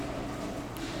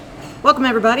Welcome,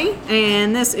 everybody,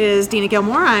 and this is Dina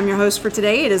Gilmore. I'm your host for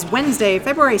today. It is Wednesday,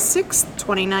 February 6th,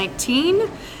 2019,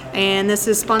 and this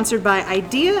is sponsored by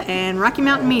IDEA and Rocky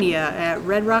Mountain Media at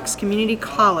Red Rocks Community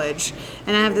College.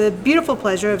 And I have the beautiful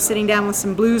pleasure of sitting down with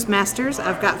some blues masters.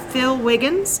 I've got Phil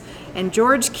Wiggins and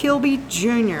George Kilby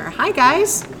Jr. Hi,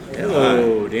 guys.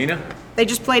 Hello, Dina. They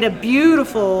just played a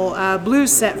beautiful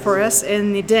blues set for us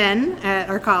in the den at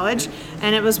our college,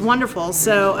 and it was wonderful.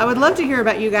 So I would love to hear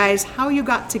about you guys, how you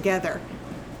got together.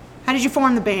 How did you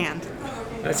form the band?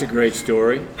 That's a great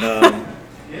story.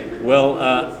 Well,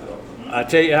 I'll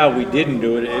tell you how we didn't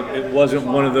do it. It wasn't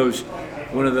one of those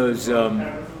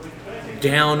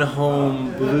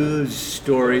down-home blues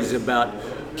stories about,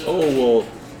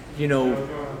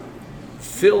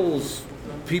 Phil's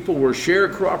people were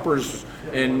sharecroppers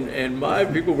and my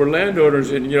people were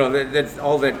landowners, and that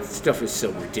all that stuff is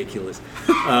so ridiculous.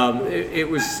 It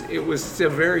was a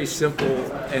very simple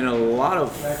and a lot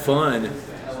of fun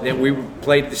that we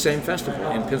played at the same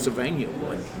festival in Pennsylvania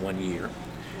one year,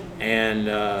 and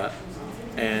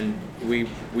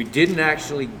we didn't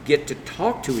actually get to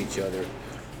talk to each other,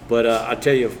 but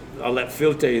I'll let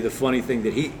Phil tell you the funny thing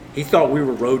that he thought we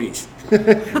were roadies.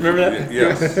 Remember that?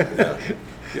 Yes.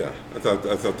 Yeah, I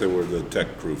thought they were the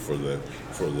tech crew for the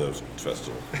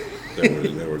festival. They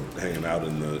were hanging out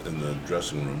in the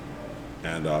dressing room,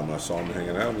 and I saw them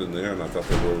hanging out in there, and I thought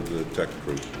they were the tech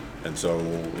crew. And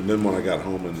then when I got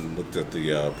home and looked at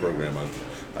the program,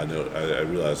 I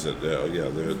realized that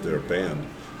they're a band,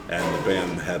 and the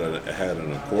band had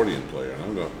an accordion player,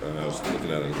 and I was looking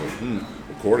at it and going,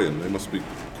 accordion, they must be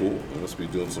cool. They must be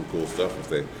doing some cool stuff if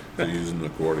they're using an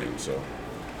accordion. So.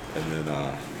 And then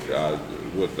I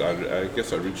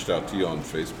guess I reached out to you on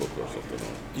Facebook or something.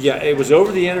 Yeah, it was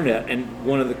over the internet, and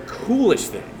one of the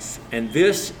coolest things, and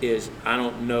this is, I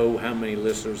don't know how many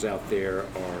listeners out there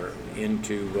are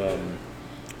into,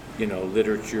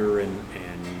 literature and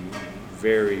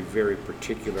very, very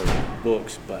particular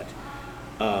books, but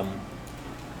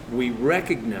we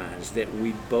recognize that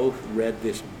we both read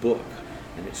this book,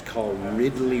 and it's called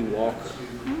Ridley Walker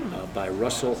by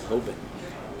Russell Hoban.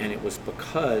 And it was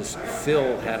because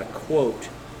Phil had a quote,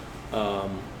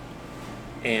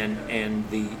 and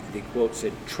the quote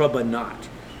said, "Trouble not."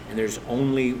 And there's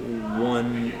only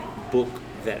one book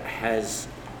that has,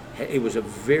 it was a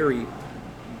very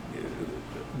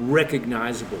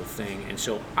recognizable thing. And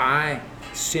so I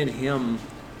sent him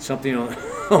something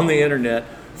on the internet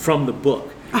from the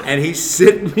book. And he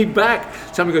sent me back.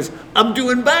 Somebody goes, "I'm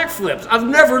doing backflips. I've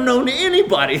never known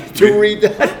anybody to read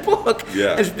that book,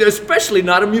 especially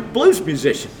not a blues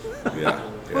musician." Yeah.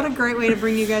 What a great way to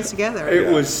bring you guys together. It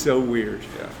was so weird.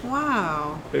 Yeah.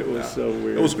 Wow. It was so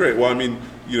weird. It was great. Well, I mean,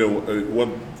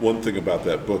 one thing about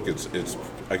that book, it's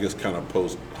I guess kind of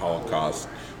post-Holocaust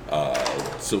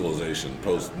civilization,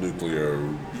 post-nuclear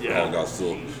Holocaust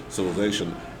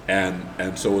civilization,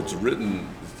 and so it's written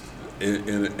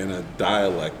in a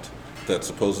dialect that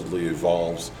supposedly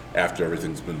evolves after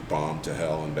everything's been bombed to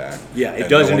hell and back. Yeah, it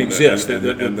doesn't exist.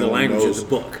 The language of the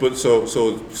book. But so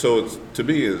it's, to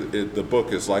me, the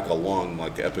book is like a long,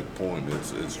 epic poem.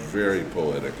 It's very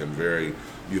poetic and very,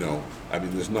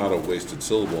 there's not a wasted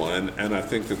syllable. And I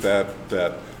think that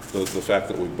the fact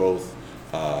that we both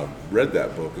read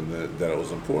that book and that it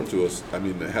was important to us,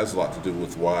 it has a lot to do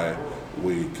with why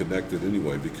we connected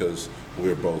anyway, because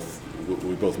we both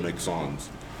make songs,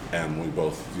 and we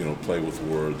both play with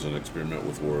words and experiment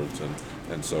with words,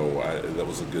 and so that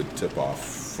was a good tip off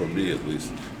for me, at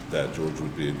least, that George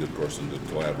would be a good person to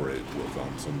collaborate with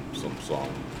on some song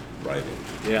writing.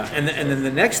 Yeah, and then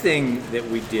the next thing that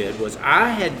we did was I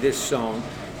had this song,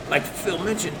 like Phil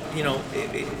mentioned,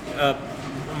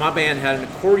 my band had an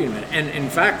accordion man, and in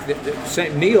fact,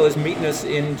 Neil is meeting us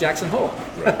in Jackson Hole.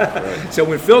 Right. So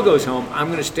when Phil goes home, I'm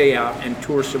going to stay out and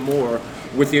tour some more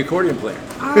with the accordion player.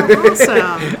 Oh,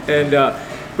 awesome. And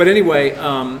but anyway,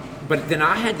 but then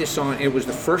I had this song. It was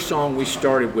the first song we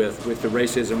started with the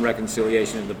Racism,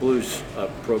 Reconciliation, and the Blues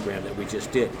program that we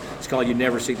just did. It's called "You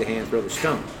Never See the Hand Throw the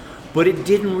Stone," but it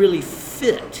didn't really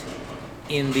fit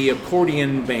in the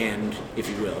accordion band, if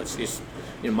you will. It's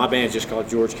my band's just called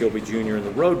George Kilby Jr. and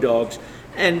the Road Dogs,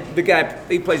 and the guy,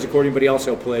 he plays accordion, but he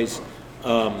also plays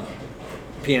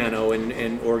piano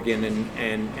and organ,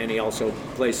 and he also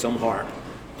plays some harp.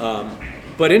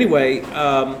 But anyway,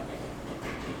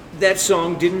 that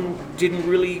song didn't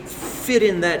really fit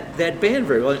in that band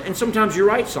very well. And sometimes you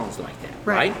write songs like that,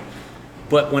 right?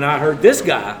 But when I heard this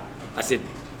guy, I said,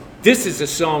 this is a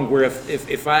song where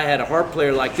if I had a harp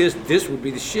player like this would be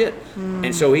the shit.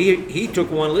 And so he took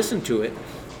one listen to it,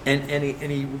 and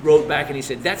he wrote back and he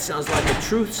said, that sounds like a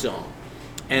Truth song.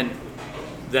 And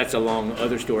that's a long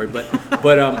other story.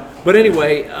 But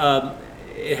anyway,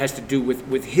 it has to do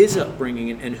with his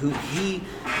upbringing and who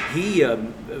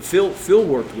Phil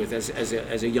worked with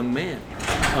as a young man.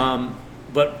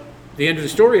 But the end of the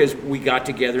story is we got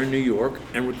together in New York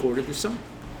and recorded the song.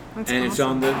 That's and awesome. It's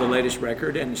on the latest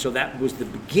record, and so that was the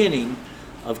beginning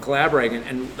of collaborating.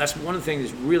 And that's one of the things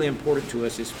that's really important to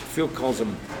us is Phil calls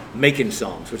them making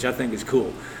songs, which I think is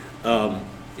cool.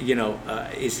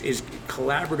 Is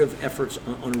collaborative efforts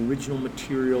on original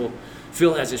material.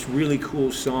 Phil has this really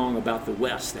cool song about the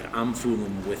West that I'm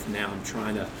fooling with now. I'm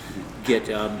trying to get.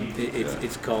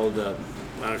 It's called. I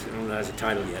don't know has a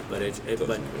title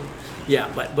yet,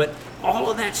 but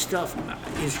all of that stuff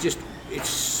is just, it's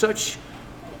such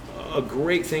a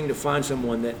great thing to find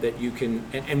someone that you can,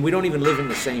 and we don't even live in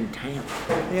the same town.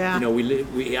 Yeah.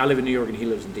 I live in New York and he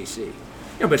lives in D.C.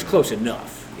 But it's close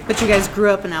enough. But you guys grew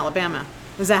up in Alabama.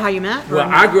 Is that how you met? Well,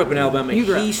 I grew up in Alabama. You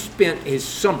grew He up. spent his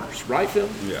summers, right, Phil?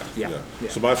 Yeah.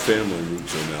 So my family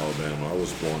roots are in Alabama. I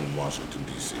was born in Washington,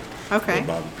 D.C. Okay.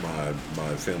 But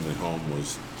my family home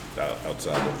was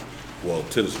outside of,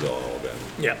 Titusville, Alabama.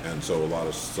 Yeah. And so a lot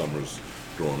of summers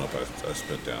growing up, I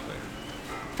spent down there.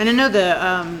 And I know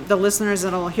the listeners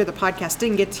that'll hear the podcast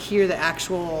didn't get to hear the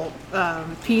actual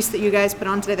piece that you guys put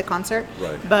on today, the concert.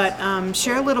 Right. But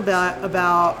share a little bit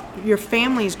about your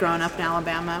families growing up in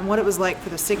Alabama and what it was like for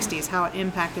the 60s, how it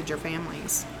impacted your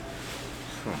families.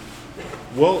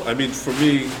 Well, I mean, for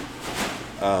me,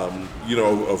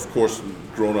 of course,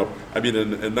 growing up, I mean,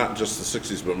 and not just the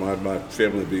 60s, but my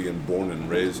family being born and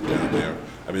raised down there,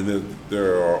 I mean,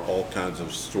 there are all kinds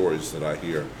of stories that I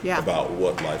hear about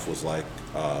what life was like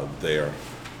there.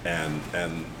 And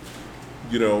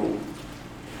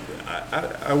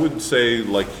I wouldn't say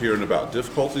like hearing about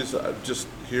difficulties, just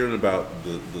hearing about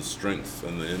the strength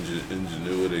and the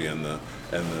ingenuity and the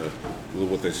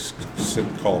what they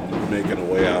call making a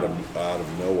way out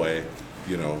of no way,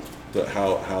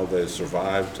 how they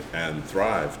survived and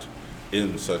thrived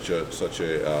in such an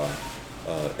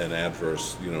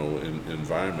adverse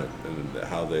environment, and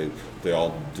how they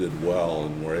all did well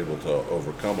and were able to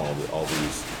overcome all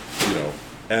these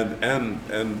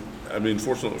and I mean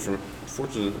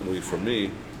fortunately for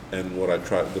me, and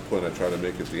the point I tried to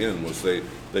make at the end was they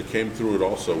came through it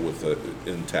also with an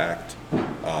intact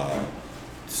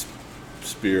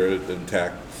spirit,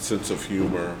 intact sense of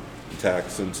humor,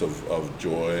 intact sense of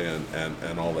joy,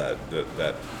 and all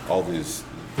that all these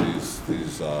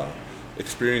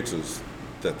experiences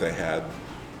that they had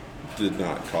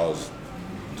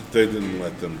they didn't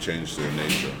let them change their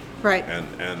nature. Right.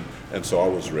 And so I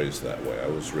was raised that way. I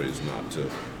was raised not to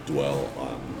dwell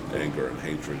on anger and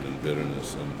hatred and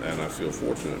bitterness, and I feel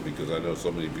fortunate because I know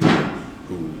so many people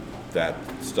who that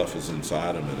stuff is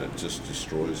inside them and it just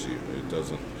destroys you. It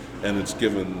doesn't, and it's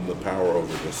given the power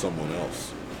over to someone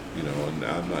else, and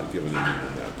I'm not giving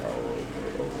anyone that power over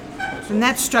myself. And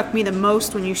that struck me the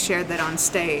most when you shared that on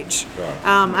stage. Right.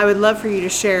 I would love for you to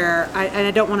share, and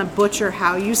I don't want to butcher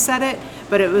how you said it,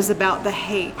 but it was about the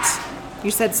hate. You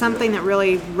said something that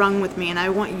really rung with me, and I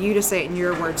want you to say it in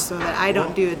your words so that I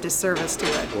don't do a disservice to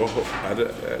it. Well,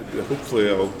 hopefully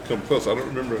I'll come close. I don't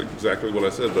remember exactly what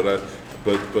I said, but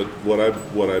what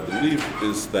I believe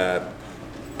is that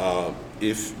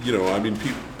if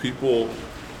people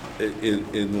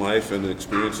in life and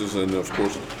experiences, and of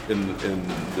course in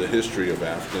the history of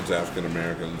African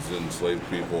Americans, enslaved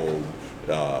people,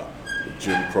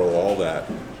 Jim Crow, all that,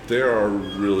 there are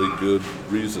really good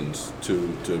reasons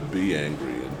to be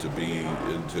angry and to be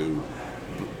into,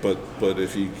 but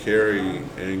if you carry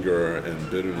anger and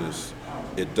bitterness,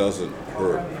 it doesn't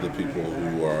hurt the people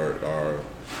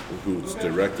who it's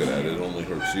directed at. It only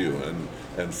hurts you.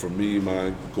 And for me,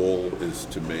 my goal is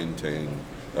to maintain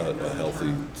a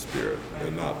healthy spirit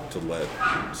and not to let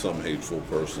some hateful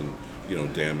person,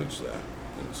 damage that.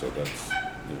 And so that's,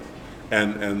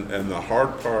 and the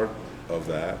hard part of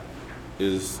that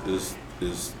is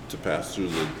to pass through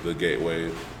the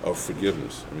gateway of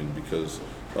forgiveness. I mean, because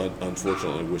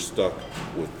unfortunately we're stuck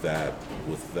with that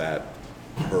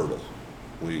hurdle.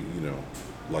 We,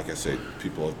 like I say,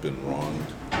 people have been wronged,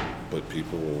 but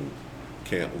people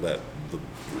can't let the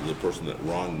person that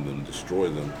wronged them destroy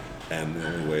them. And the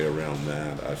only way around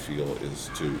that, I feel, is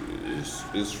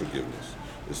forgiveness,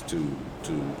 is to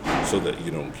so that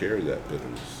you don't carry that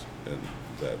bitterness, and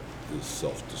that is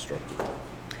self-destructive.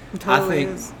 Totally I think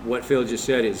is. what Phil just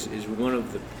said is one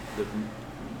of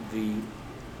the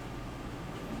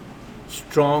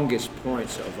strongest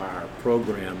points of our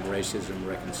program, Racism,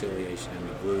 Reconciliation, and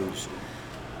the Blues.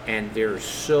 And there are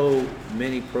so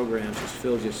many programs, as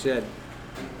Phil just said,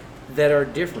 that are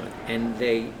different, and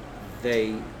they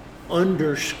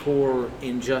underscore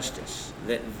injustice,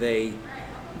 that they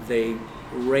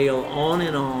rail on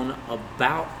and on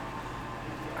about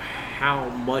how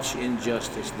much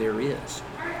injustice there is.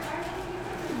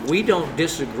 We don't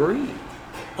disagree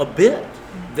a bit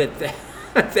that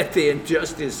that the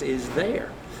injustice is there.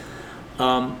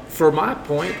 For my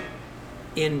point,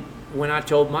 when I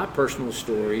told my personal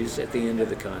stories at the end of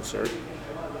the concert,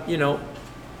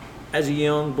 as a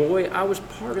young boy, I was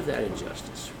part of that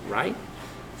injustice, right?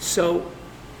 So,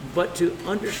 but to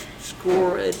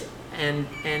underscore it and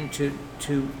to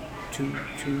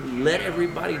let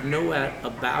everybody know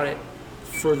about it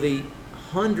for the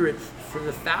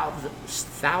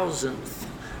thousandth,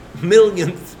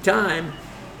 millionth time,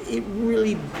 it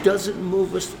really doesn't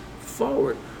move us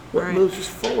forward. What Right. moves us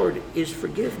forward is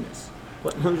forgiveness.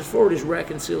 What moves us forward is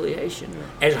reconciliation.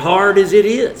 As hard as it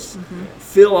is.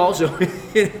 Phil also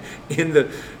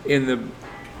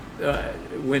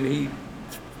when he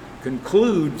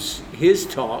concludes his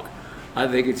talk, I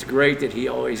think it's great that he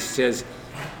always says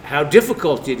how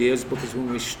difficult it is, because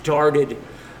when we started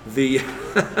the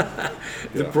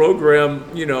program,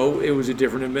 it was a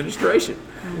different administration.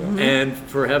 And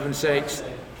for heaven's sakes,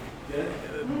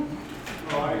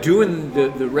 doing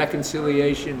the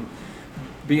reconciliation,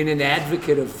 being an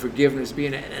advocate of forgiveness,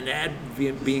 being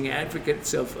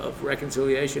advocates of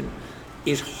reconciliation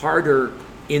is harder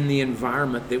in the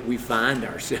environment that we find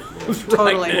ourselves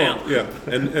Totally. right now. Yeah,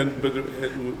 but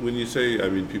when you say,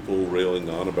 people railing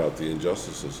on about the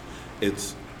injustices,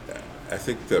 I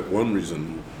think that one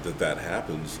reason that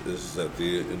happens is that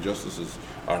the injustices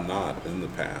are not in the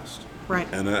past. Right.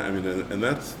 And and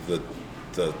that's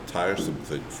the tiresome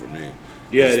thing for me.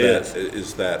 Yeah,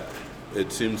 is that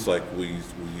it seems like we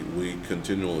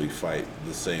continually fight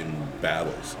the same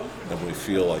battles, and we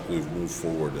feel like we've moved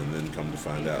forward, and then come to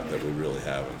find out that we really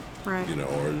haven't. Right.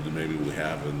 Or maybe we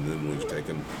have, and then we've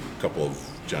taken a couple of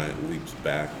giant leaps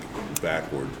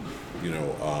backward.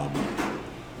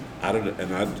 I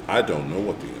don't know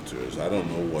what the answer is. I don't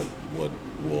know what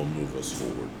will move us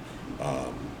forward.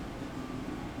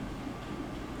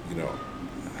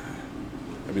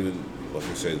 Like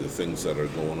I say, the things that are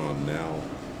going on now.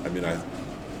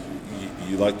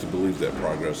 You like to believe that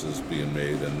progress is being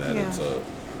made, and that it's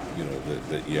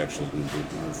that you actually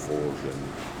move forward.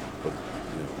 But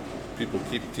people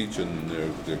keep teaching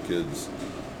their kids,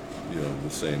 the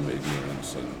same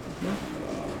ignorance, and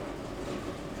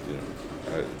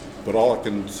but all I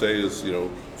can say is,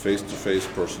 face to face,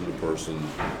 person to person,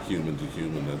 human to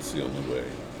human. That's the only way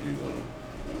you're gonna.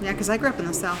 Yeah, because I grew up in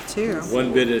the South too.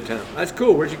 One bit at a time. That's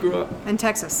cool. Where'd you grow up? In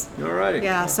Texas. All righty.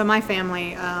 Yeah, so my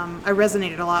family, I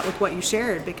resonated a lot with what you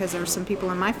shared, because there were some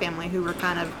people in my family who were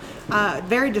kind of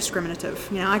very discriminative.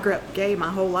 I grew up gay my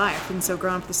whole life, and so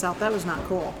growing up in the South, that was not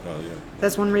cool. Oh yeah.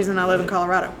 That's one reason I live in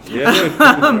Colorado. Yeah.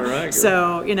 All right. Good.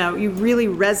 So, you really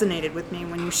resonated with me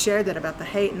when you shared that about the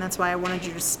hate, and that's why I wanted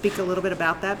you to speak a little bit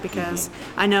about that, because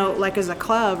I know, like, as a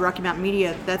club, Rocky Mountain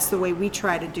Media, that's the way we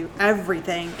try to do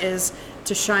everything, is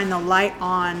to shine the light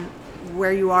on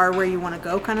where you are, where you want to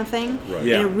go, kind of thing. Right.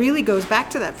 Yeah. And it really goes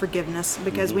back to that forgiveness,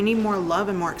 because we need more love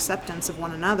and more acceptance of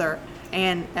one another,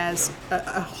 and as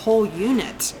a whole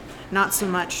unit, not so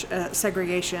much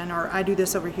segregation, or I do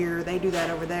this over here, they do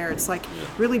that over there. It's like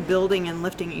really building and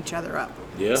lifting each other up.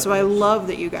 Yeah. So I love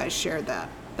that you guys shared that.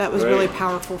 That was Great. really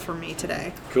powerful for me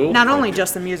today. Cool. Not only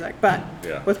just the music, but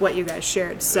Yeah. with what you guys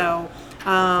shared. So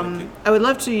I would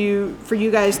love for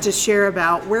you guys to share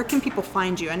about, where can people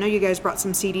find you? I know you guys brought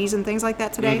some CDs and things like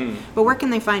that today, but where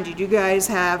can they find you? Do you guys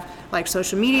have like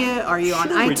social media? Are you on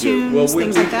Sure we do. iTunes? Well,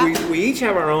 things like that? we each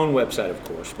have our own website, of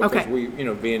course, because Okay. we,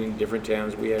 being in different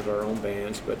towns, we have our own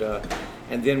bands. But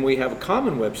and then we have a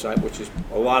common website, which is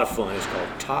a lot of fun. It's called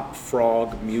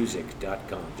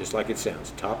TopFrogMusic.com, just like it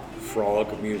sounds, Top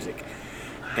Frog Music.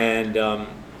 And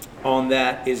on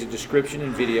that is a description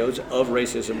and videos of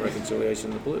racism,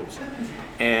 reconciliation, and the blues.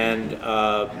 And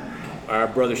our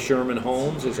brother Sherman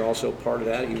Holmes is also part of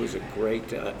that. He was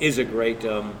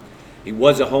he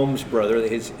was a Holmes brother.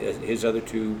 His other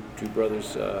two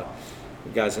brothers, the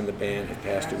guys in the band, have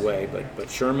passed away. But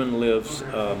Sherman lives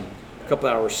a couple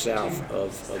hours south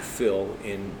of Phil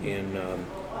in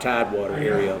Tidewater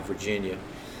area of Virginia.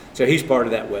 So he's part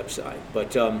of that website.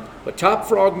 But Top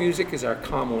Frog Music is our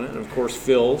common, and of course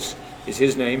Phil's is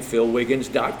his name,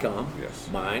 philwiggins.com. Yes.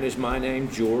 Mine is my name,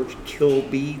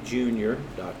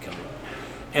 GeorgeKilbyJr.com.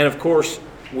 And of course,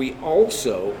 we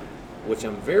also, which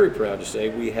I'm very proud to say,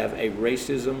 we have a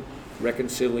Racism,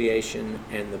 Reconciliation,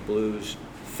 and the Blues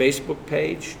Facebook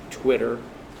page, Twitter,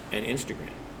 and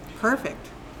Instagram. Perfect.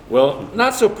 Well,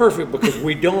 not so perfect, because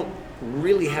we don't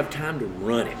really have time to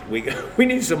run it. We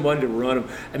need someone to run them.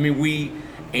 I mean,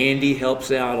 Andy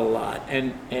helps out a lot,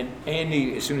 and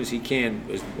Andy, as soon as he can,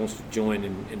 wants to join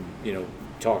and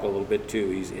talk a little bit too.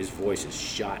 His voice is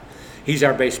shot. He's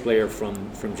our bass player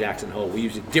from Jackson Hole. We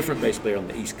use a different bass player on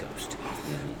the East Coast,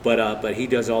 but he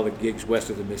does all the gigs west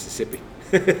of the Mississippi.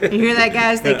 You hear that,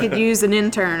 guys? They could use an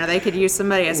intern, or they could use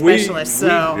somebody, a specialist. We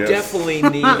So definitely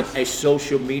need a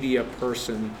social media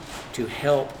person to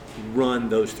help run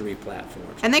those 3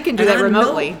 platforms. And they can do that I know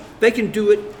remotely. They can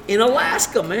do it in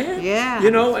Alaska, man. Yeah.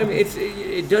 I mean,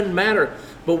 it doesn't matter,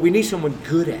 but we need someone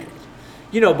good at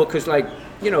it. Because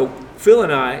Phil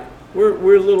and I,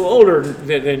 we're a little older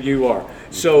than you are.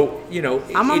 So,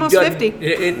 I'm almost doesn't- 50.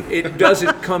 It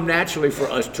doesn't come naturally for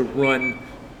us to run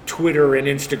Twitter and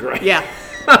Instagram. Yeah.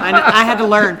 I had to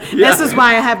learn. This is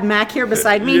why I have Mac here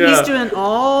beside me. Yeah. He's doing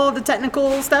all the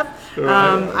technical stuff.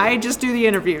 I just do the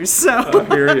interviews. So I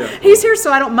hear ya. he's here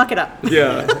so I don't muck it up.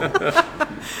 Yeah.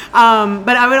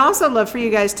 But I would also love for you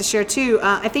guys to share too.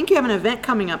 I think you have an event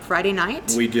coming up Friday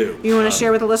night. We do. You want to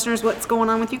share with the listeners what's going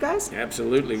on with you guys?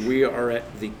 Absolutely. We are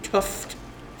at the Tuft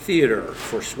Theater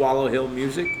for Swallow Hill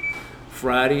Music.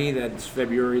 Friday, that's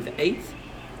February the 8th.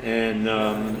 And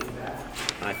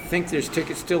I think there's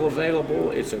tickets still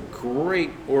available. It's a great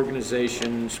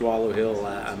organization, Swallow Hill.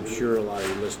 I'm sure a lot of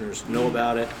your listeners know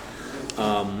about it.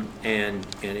 And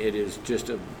it is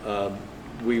just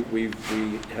we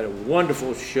had a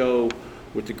wonderful show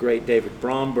with the great David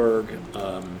Bromberg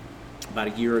about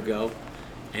a year ago.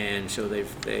 And so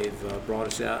they've brought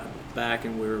us out back,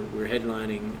 and we're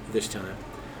headlining this time.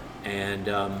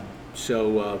 And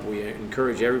so we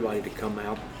encourage everybody to come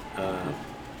out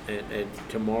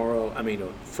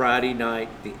Friday night,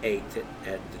 the 8th,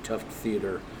 at the Tuft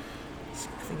Theater. I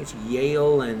think it's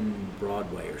Yale and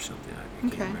Broadway or something. I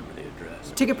can't remember the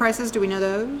address. Ticket prices, do we know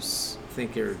those? I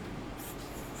think they're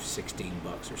 $16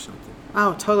 or something.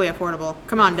 Oh, totally affordable.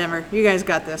 Come on, Denver. You guys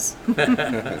got this.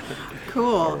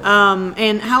 Cool.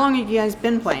 And how long have you guys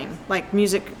been playing? Like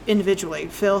music individually?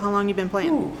 Phil, how long you been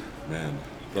playing? Man.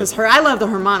 Because I love the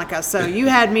harmonica, so you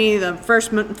had me the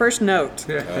first note.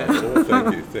 Well,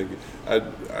 thank you.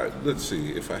 Let's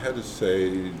see. If I had to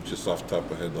say, just off the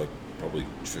top of my head, like probably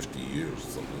 50 years,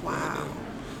 something like that.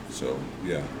 So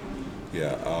yeah.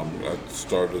 I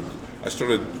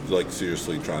started like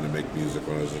seriously trying to make music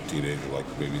when I was a teenager, like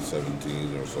maybe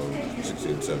 17 or so,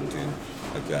 16, 17,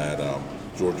 like that.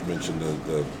 George mentioned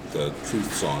the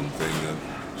Truth Song thing.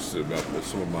 About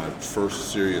some of my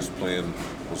first serious playing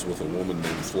was with a woman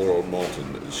named Flora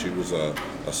Moulton. She was a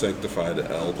sanctified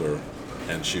elder,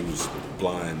 and she was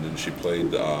blind, and she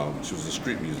played. She was a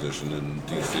street musician in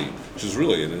D.C. She was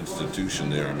really an institution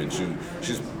there. I mean,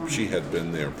 she had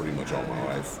been there pretty much all my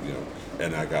life,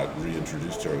 and I got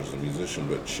reintroduced to her as a musician.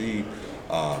 But she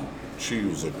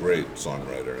was a great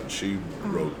songwriter, and she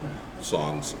wrote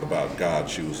songs about God.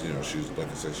 She was, she's like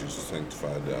I said, she was a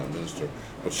sanctified minister,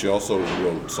 but she also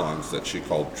wrote songs that she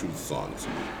called truth songs,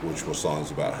 which were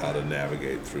songs about how to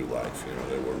navigate through life.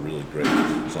 They were really great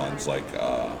songs like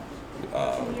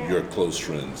Your Close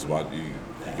Friends. You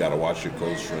got to watch your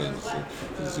close friends,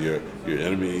 because your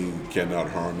enemy cannot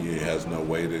harm you. He has no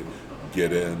way to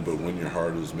get in, but when your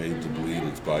heart is made to bleed,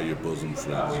 it's by your bosom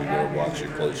friends. You got to watch your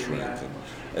close friends.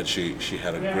 And she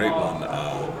had a great one.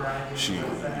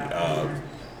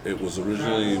 It was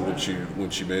originally when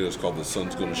she made us called "The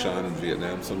Sun's Gonna Shine in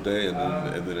Vietnam Someday,"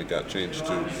 and then it got changed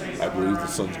to "I Believe the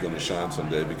Sun's Gonna Shine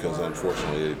Someday," because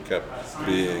unfortunately it kept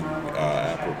being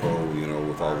apropos,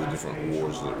 with all the different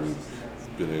wars that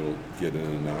we've been able to get in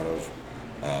and out of.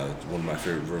 One of my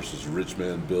favorite verses: "Rich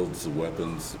man builds the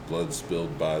weapons, blood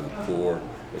spilled by the poor.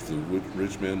 If the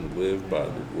rich man would live by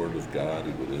the word of God,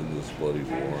 he would end this bloody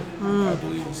war. I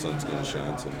believe the sun's going to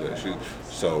shine someday."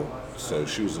 So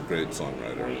she was a great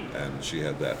songwriter, and she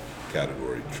had that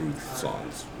category, truth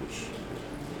songs, which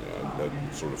that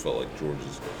sort of felt like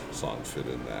George's song fit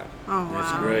in that. Oh, wow.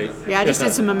 That's great. Yeah, I just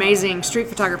did some amazing street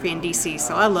photography in D.C.,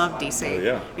 so I love D.C. Oh,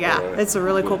 yeah. Yeah, All right. it's a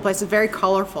really cool place. It's very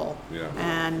colorful. Yeah.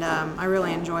 And I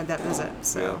really enjoyed that visit.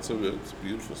 So. Yeah, it's a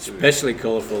beautiful city. Especially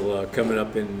colorful coming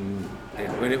up in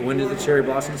when did the cherry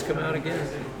blossoms come out again?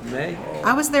 May?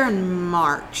 I was there in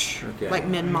March, Okay. like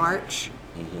mid-March.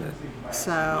 Mm-hmm.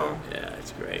 So Yeah,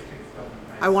 it's great.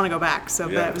 I want to go back. So,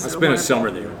 Yeah. but it was I spent wonderful. a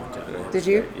summer there one time. Did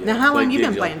you? Yeah, Now, how long played you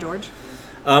been gigs playing, all- George?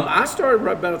 I started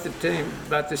right about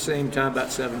the same time,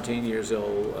 about 17 years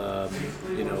old. I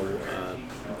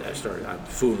started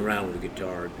fooling around with the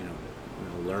guitar.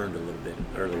 Learned a little bit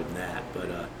earlier than that,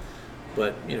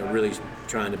 but really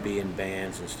trying to be in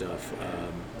bands and stuff.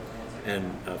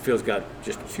 And Phil's got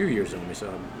just a few years on me, so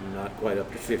I'm not quite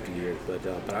up to 50 years. But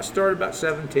I started about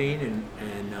 17,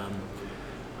 and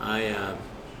I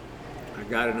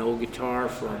got an old guitar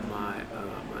from my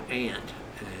aunt,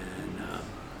 and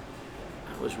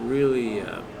I was really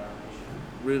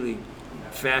really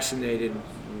fascinated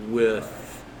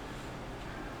with.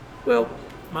 Well,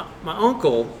 my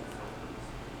uncle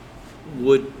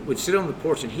would sit on the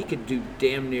porch, and he could do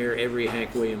damn near every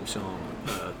Hank Williams song.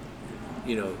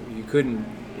 You couldn't.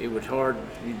 It'd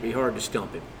be hard to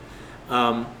stump him.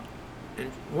 And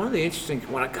one of the interesting,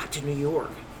 when I got to New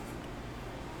York,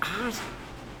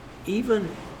 even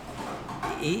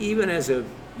as a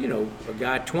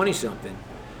guy 20-something,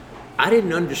 I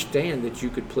didn't understand that you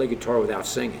could play guitar without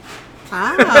singing.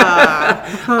 I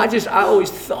always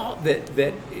thought that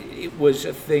it was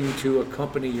a thing to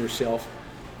accompany yourself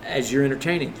as you're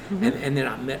entertaining. And then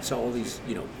I met all these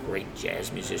great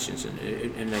jazz musicians, and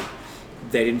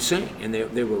they didn't sing, and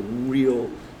they were real,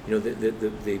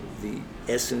 the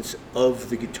essence of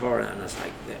the guitar, and I was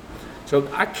like that. So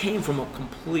I came from a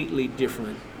completely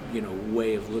different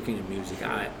way of looking at music.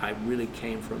 I really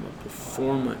came from a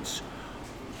performance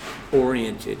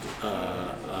oriented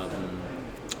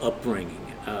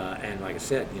upbringing, and like I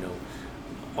said,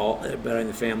 everybody in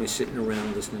the family sitting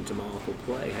around listening to my uncle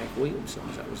play Hank Williams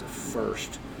songs. That was the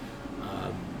first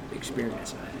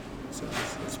experience I had. So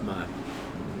it's my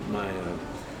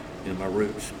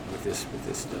roots with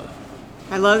this stuff.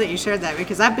 I love that you shared that,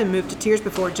 because I've been moved to tears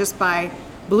before just by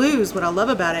blues. What I love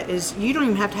about it is you don't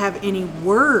even have to have any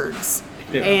words,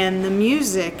 and the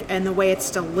music and the way it's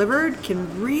delivered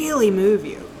can really move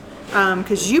you.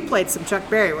 Because you played some Chuck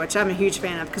Berry, which I'm a huge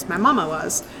fan of, because my mama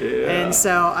was, and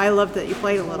so I love that you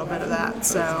played a little bit of that.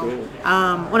 So, cool.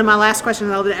 One of my last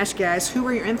questions I'll ask you guys: who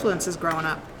were your influences growing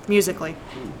up musically?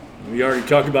 We already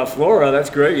talked about Flora. That's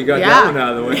great. You got that one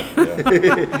out of the way.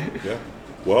 Yeah.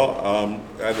 Well,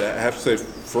 I have to say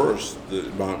first,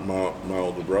 my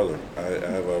older brother. I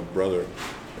have a brother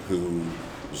who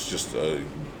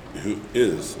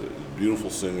is a beautiful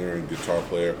singer and guitar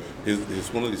player. He's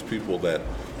one of these people that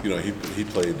he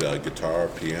played guitar,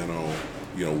 piano,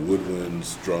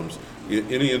 woodwinds, drums,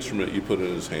 any instrument you put in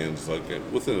his hands. Like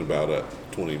within about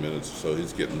 20 minutes or so,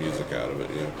 he's getting music out of it.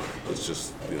 It's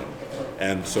just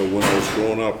And so when I was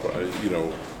growing up,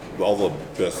 all the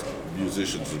best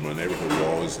musicians in my neighborhood were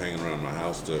always hanging around my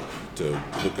house to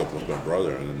hook up with my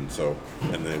brother, and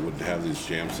they would have these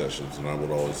jam sessions, and I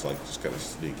would always just kind of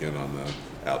sneak in on the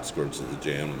outskirts of the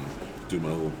jam and do my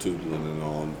little tootling and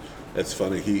all. And it's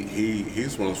funny,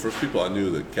 he's one of the first people I knew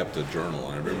that kept a journal.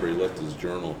 And I remember he left his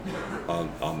journal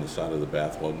on the side of the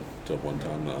bath one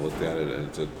time, and I looked at it and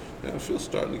it said, I feel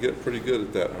starting to get pretty good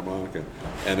at that harmonica.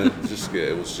 And it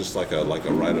was just like a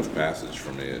rite of passage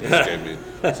for me. It just gave me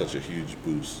such a huge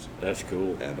boost. That's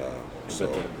cool. And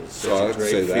so I would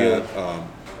say that.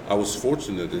 I was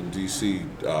fortunate in D.C.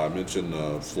 I mentioned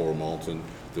Flora Moulton.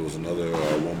 There was another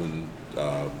woman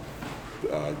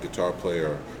guitar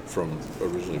player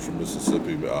originally from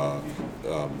Mississippi,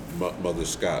 Mother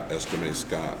Scott, Esther Mae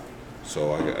Scott.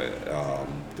 So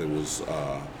there was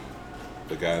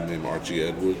a guy named Archie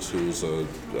Edwards, who was a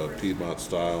Piedmont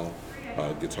style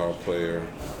guitar player.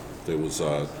 There was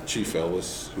Chief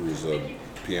Ellis, who was a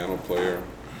piano player.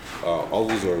 All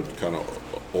these are kind of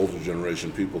older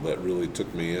generation people that really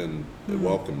took me in and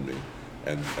welcomed me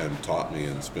and taught me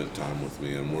and spent time with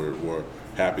me, and we're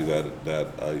happy that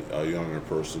a younger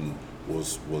person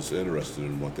was interested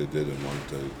in what they did and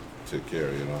wanted to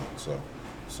carry it on.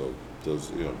 So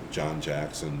those, John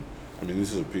Jackson. I mean,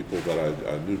 these are people that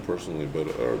I knew personally, but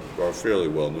are fairly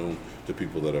well known to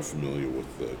people that are familiar with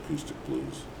the acoustic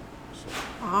blues. So,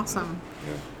 Awesome.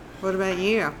 Yeah. What about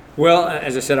you? Well,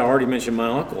 as I said, I already mentioned my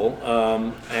uncle,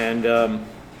 and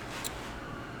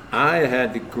I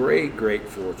had the great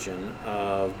fortune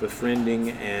of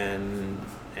befriending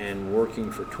and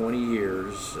working for 20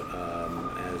 years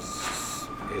as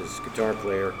his guitar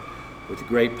player with the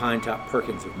great Pine Top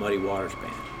Perkins of Muddy Waters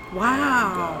Band.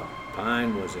 Wow. And,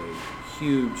 Pine was a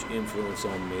huge influence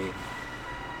on me.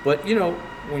 But,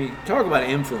 when you talk about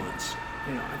influence,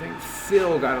 I think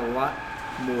Phil got a lot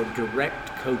more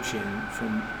direct coaching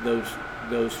from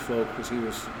those folk, because he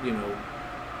was,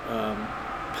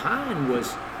 Pine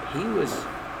was,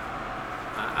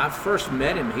 I first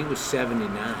met him, he was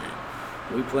 79.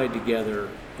 We played together,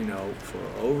 for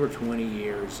over 20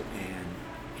 years,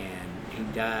 and he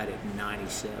died at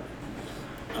 97.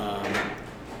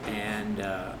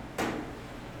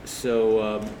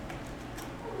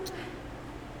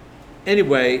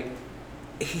 Anyway,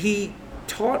 he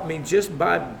taught me just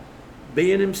by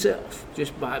being himself,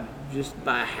 just by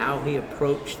how he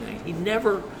approached things. He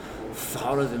never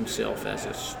thought of himself as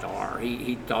a star.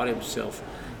 He thought himself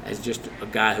as just a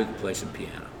guy who could play some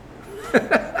piano.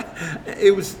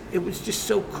 It was just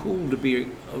so cool to be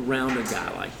around a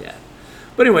guy like that.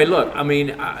 But anyway, look, I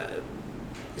mean,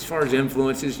 as far as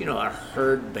influences, you know, I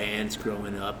heard bands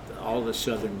growing up, all the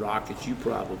Southern rock that you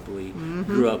probably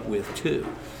grew up with too.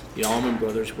 The Allman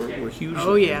Brothers were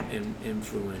hugely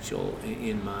influential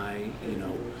in my, you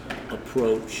know,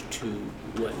 approach to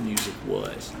what music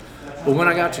was. But when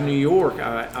I got to New York,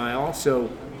 I also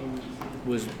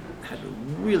had a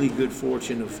really good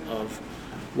fortune of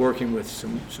working with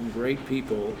some great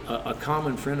people. A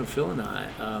common friend of Phil and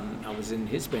I was in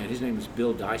his band. His name was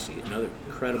Bill Dicey, another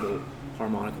incredible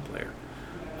harmonica player.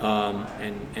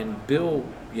 And Bill,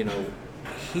 you know,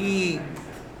 he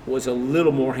was a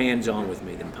little more hands-on with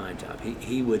me than Pine Top.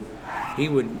 He would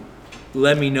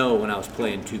let me know when I was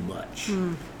playing too much.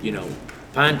 You know,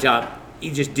 Pine Top,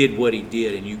 he just did what he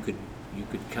did, and you could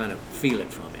kind of feel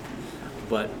it from him.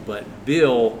 But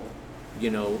Bill,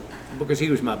 you know, because he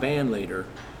was my band leader,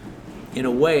 in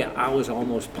a way I was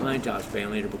almost Pine Top's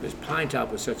band leader, because Pine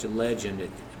Top was such a legend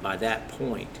by that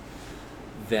point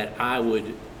that I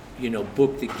would, you know,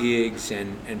 book the gigs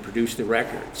and produce the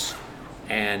records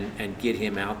and get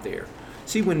him out there.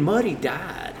 See, when Muddy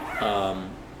died,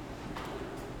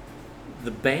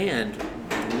 the band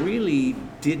really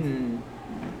didn't,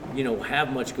 you know,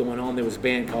 have much going on. There was a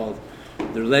band called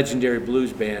the Legendary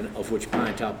Blues Band, of which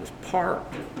Pine Top was part,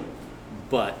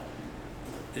 but,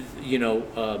 you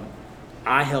know,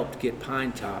 I helped get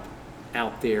Pine Top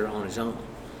out there on his own.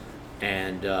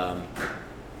 And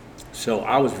so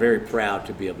I was very proud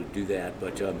to be able to do that.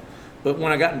 But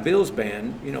when I got in Bill's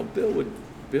band, you know, Bill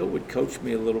would coach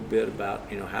me a little bit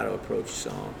about, you know, how to approach a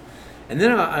song. And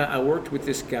then I worked with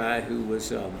this guy who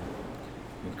was an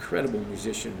incredible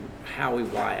musician, Howie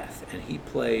Wyeth, and he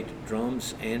played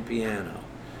drums and piano.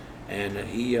 And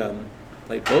he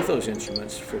played both those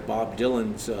instruments for Bob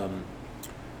Dylan's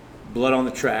Blood on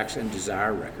the Tracks and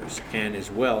Desire records. And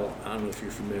as well, I don't know if you're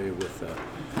familiar with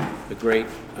the great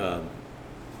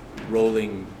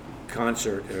rolling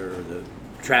concert, or the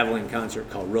traveling concert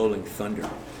called Rolling Thunder.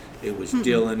 It was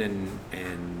Dylan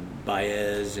and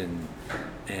Baez and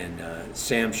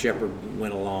Sam Shepard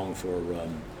went along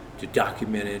to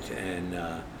document it,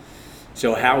 and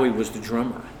so Howie was the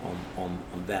drummer on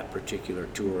that particular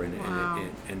tour,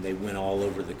 and they went all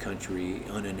over the country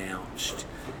unannounced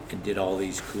and did all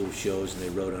these cool shows, and they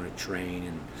rode on a train.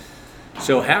 And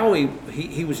so Howie,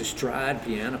 he was a stride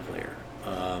piano player.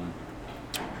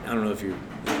 I don't know if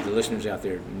the listeners out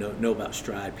there know about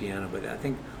stride piano, but I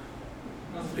think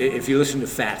if you listen to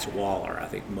Fats Waller, I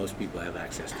think most people have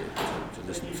access to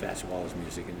listen to Fats Waller's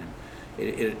music, and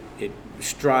it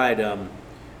stride.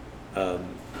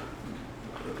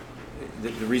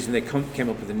 The reason they came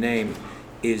up with the name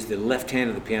is the left hand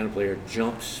of the piano player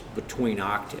jumps between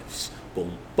octaves,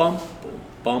 boom, bum, boom,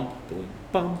 bum, boom,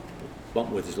 bum,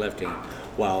 bum, with his left hand,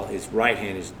 while his right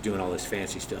hand is doing all this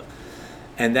fancy stuff.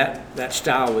 And that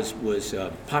style was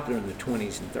popular in the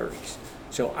 20s and 30s.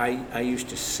 So I used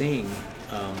to sing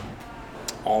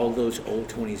all of those old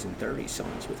 20s and 30s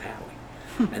songs with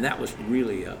Howie. And that was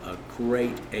really a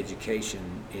great education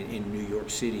in New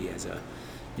York City as a,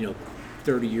 you know,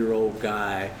 30-year-old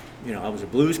guy. You know, I was a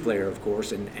blues player, of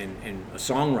course, and a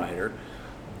songwriter,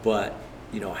 but,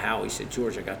 you know, Howie said,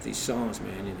 "George, I got these songs,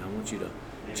 man, you know, I want you to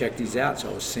check these out." So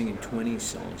I was singing 20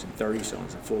 songs and 30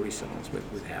 songs and 40 songs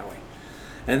with Howie.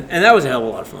 And that was a hell of a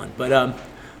lot of fun.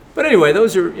 But anyway,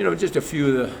 those are, you know, just a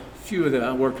few of the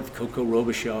I worked with Coco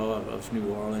Robichaud of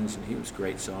New Orleans, and he was a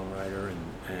great songwriter,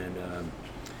 and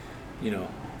you know,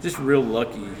 just real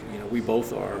lucky, you know, we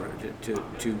both are to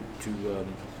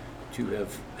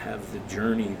have the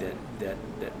journey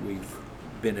that we've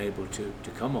been able to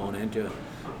come on, and to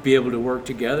be able to work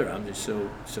together. I'm just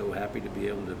so happy to be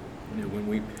able to, you know, when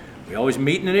we always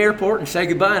meet in an airport and say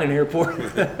goodbye in an airport.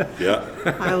 Yeah.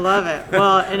 I love it.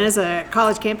 Well, and as a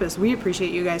college campus, we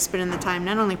appreciate you guys spending the time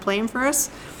not only playing for us,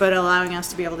 but allowing us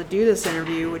to be able to do this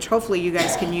interview, which hopefully you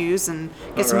guys can use and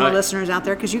get some more listeners out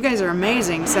there, because you guys are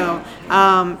amazing. So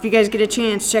if you guys get a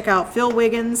chance, check out Phil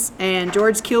Wiggins and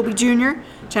George Kilby Jr.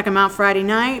 Check them out Friday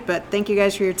night. But thank you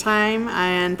guys for your time,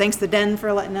 and thanks to Den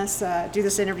for letting us do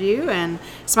this interview, and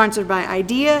sponsored by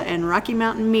IDEA and Rocky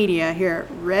Mountain Media here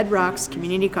at Red Rocks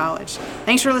Community College.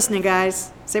 Thanks for listening,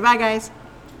 guys. Say bye, guys.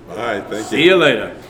 Bye. Thank you. See you later.